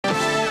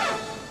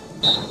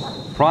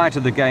Prior to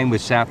the game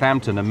with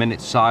Southampton, a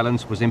minute's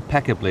silence was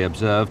impeccably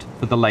observed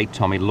for the late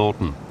Tommy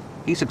Lawton.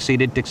 He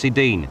succeeded Dixie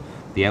Dean,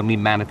 the only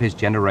man of his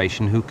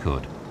generation who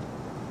could.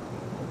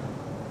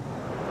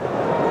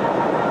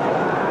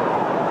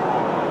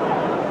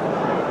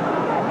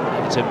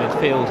 Everton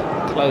midfield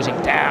closing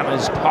down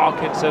as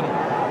Parkinson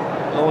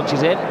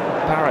launches in.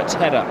 Barrett's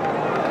header.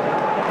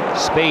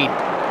 Speed.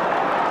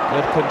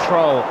 Good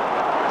control.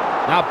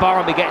 Now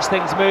Barmby gets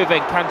things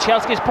moving.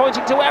 Kanchelski's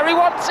pointing to where he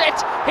wants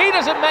it. He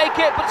doesn't make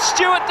it, but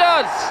Stewart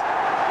does.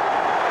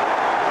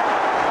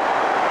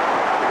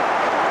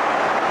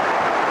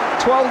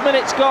 12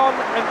 minutes gone,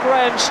 and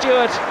Graham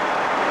Stewart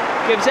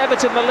gives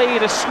Everton the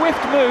lead. A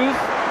swift move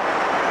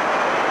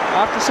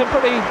after some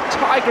pretty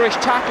tigerish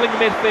tackling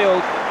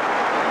midfield.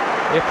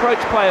 The approach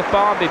play of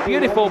Barmby,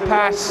 beautiful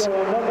pass,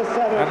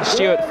 and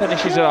Stewart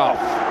finishes it off.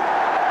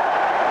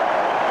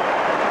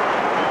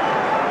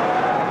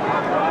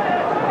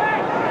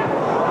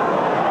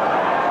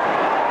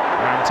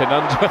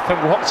 Unsworth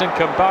and Watson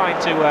combined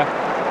to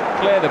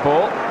clear the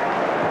ball.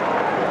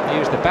 He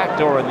used the back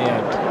door in the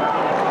end.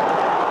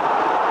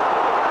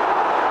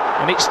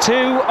 And it's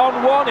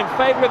 2-on-1 in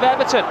favour of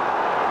Everton.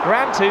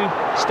 Grant, who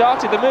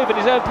started the move in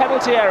his own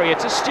penalty area,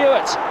 to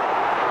Stewart.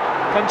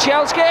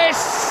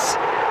 Kanchelskis!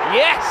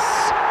 Yes!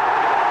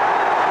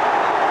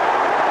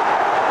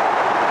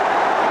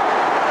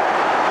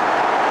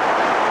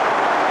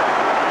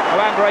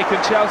 Well, Andrei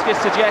Kanchelskis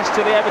suggests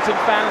to the Everton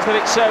fans that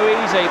it's so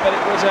easy, but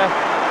it was a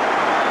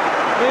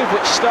move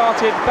which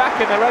started back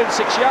in their own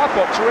 6-yard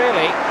box,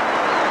 really.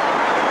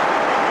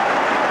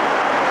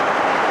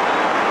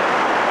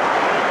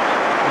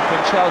 And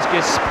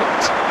Kanchelskis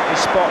picked his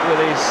spot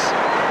with his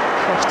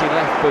trusty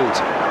left boot.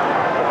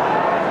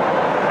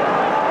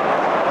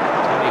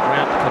 Tony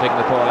Grant putting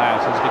the ball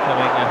out, is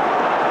becoming a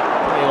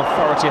pretty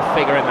authoritative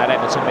figure in that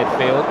Everton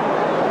midfield.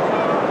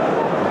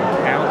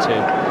 Now to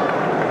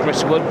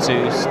Chris Woods,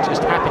 who's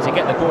just happy to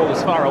get the ball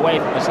as far away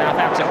from the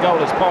Southampton goal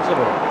as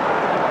possible.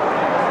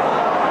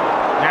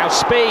 Now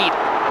Speed.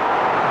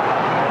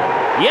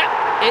 Yep,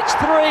 it's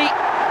 3.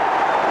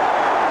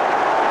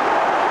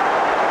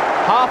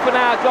 Half an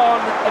hour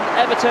gone and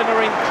Everton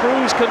are in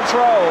cruise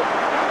control.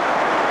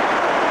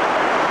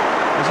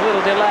 There's a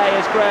little delay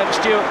as Graham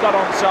Stewart got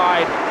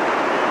onside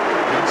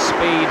and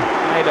Speed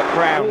made up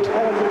ground.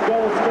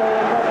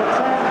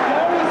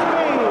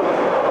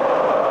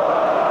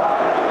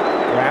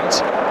 Grant.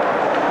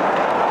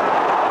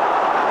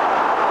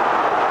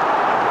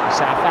 The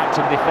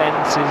Southampton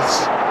defence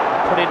is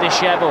pretty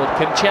dishevelled.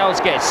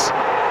 Kanchelskis,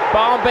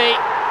 Barmby,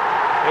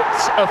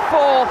 it's a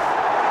 4th,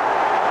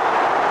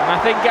 and I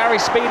think Gary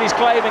Speed is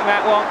claiming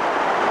that one.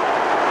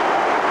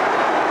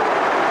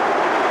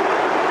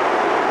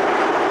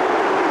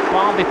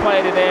 Barmby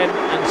played it in,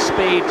 and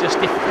Speed just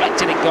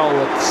deflected it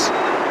goalwards.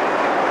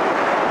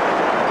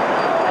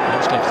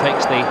 Hinchcliffe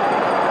takes the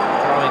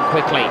throw in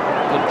quickly.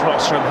 Good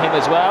cross from him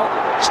as well.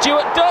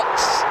 Stewart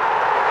ducks.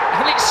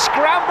 And it's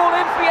scrambled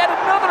in for yet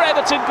another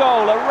Everton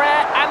goal, a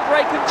rare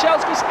Andrei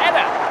Kanchelskis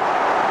header.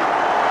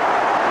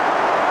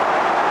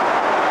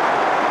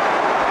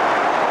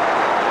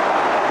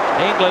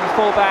 England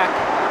full-back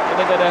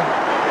delivered a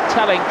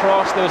telling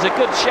cross. There was a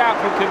good shout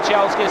from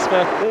Kanchelskis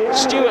for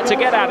Stewart to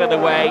get out of the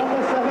way.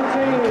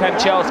 And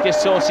Kanchelskis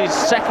sourced his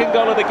 2nd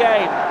goal of the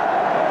game.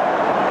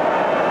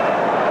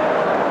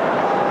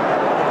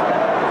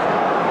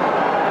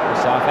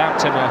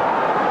 Southampton are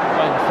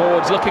playing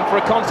forwards, looking for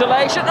a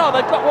consolation. Oh,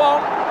 they've got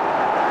one.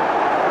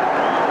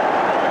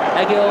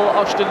 Egil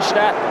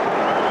Ostenstadt.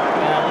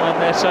 And when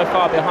they're so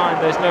far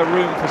behind, there's no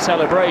room for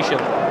celebration.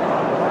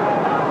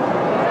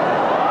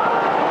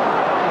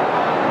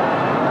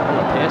 It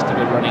appears to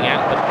be running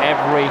out, but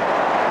every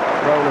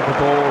roll of the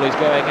ball is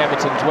going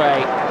Everton's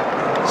way.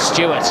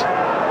 Stewart.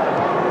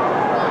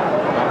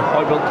 And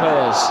Højbjerg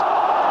clears.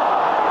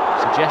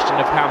 Suggestion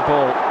of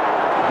handball.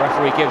 The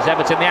referee gives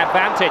Everton the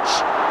advantage.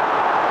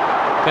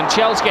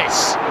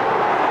 Kanchelskis.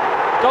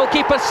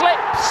 Goalkeeper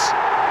slips,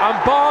 and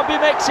Barmby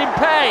makes him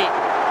pay.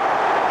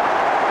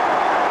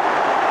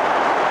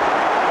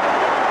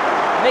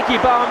 Nicky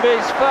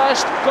Barmby's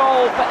first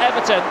goal for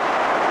Everton.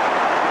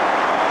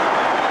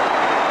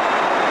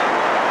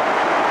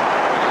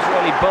 It's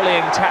really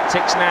bullying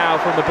tactics now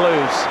from the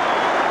Blues.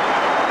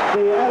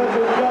 The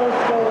Everton goal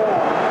scorer,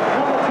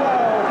 number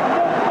 12,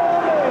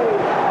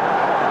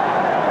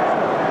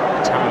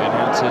 Italian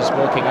announcers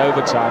working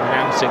overtime,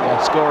 announcing their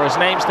scorers'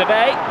 names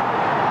today.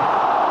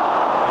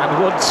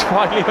 And Woods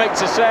finally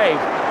makes a save.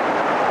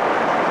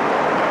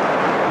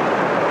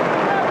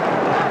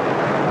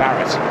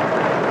 Barrett.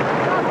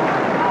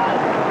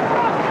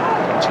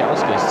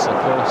 Kanchelskis, of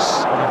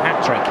course, on a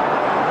hat-trick,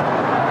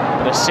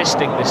 but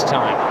assisting this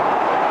time.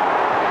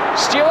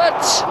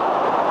 Stewart!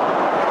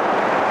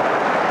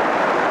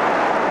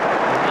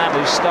 The man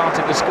who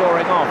started the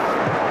scoring off.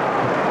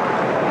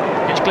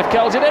 Hinchcliffe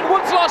curls it in,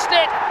 Woods lost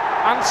it,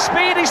 and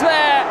Speed is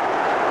there.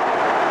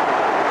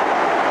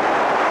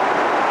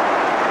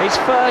 His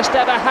first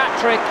ever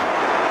hat-trick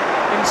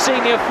in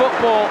senior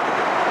football.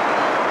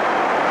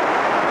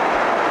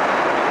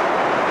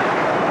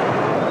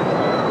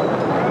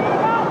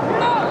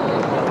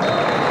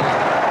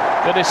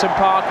 Goodison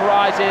Park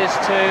rises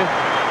to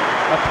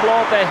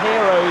applaud their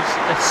heroes.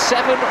 A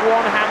 7-1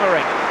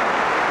 hammering.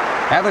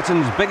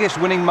 Everton's biggest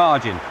winning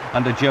margin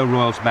under Joe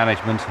Royle's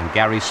management and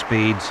Gary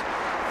Speed's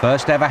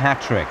first ever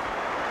hat-trick.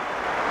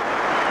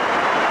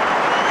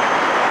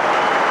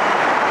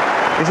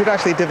 Is it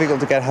actually difficult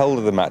to get hold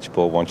of the match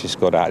ball once you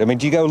scored out? I mean,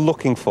 do you go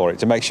looking for it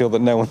to make sure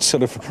that no one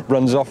sort of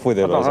runs off with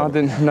it? I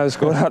didn't know I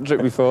scored a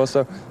hat-trick before,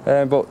 so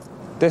but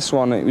this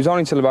one, it was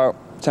only till about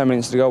 10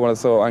 minutes to go when I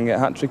thought I can get a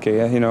hat-trick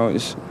here. You know,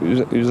 it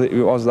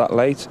was that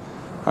late,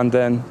 and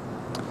then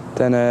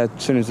as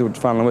soon as the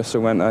final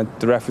whistle went,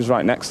 the ref was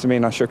right next to me,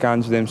 and I shook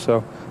hands with him,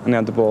 and he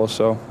had the ball,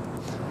 so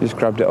I just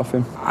grabbed it off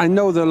him. I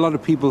know that a lot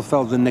of people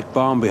felt that Nick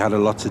Barmby had a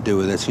lot to do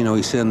with this. You know,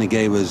 he certainly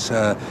gave us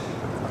a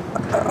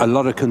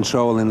lot of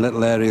control in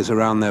little areas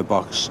around their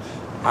box.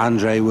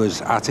 Andre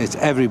was at it,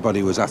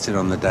 everybody was at it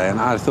on the day, and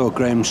I thought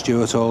Graham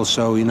Stewart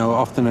also, you know,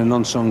 often an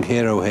unsung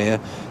hero here,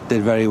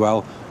 did very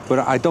well. But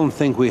I don't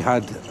think we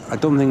had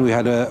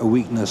a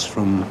weakness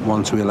from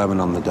 1 to 11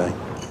 on the day.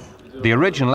 The original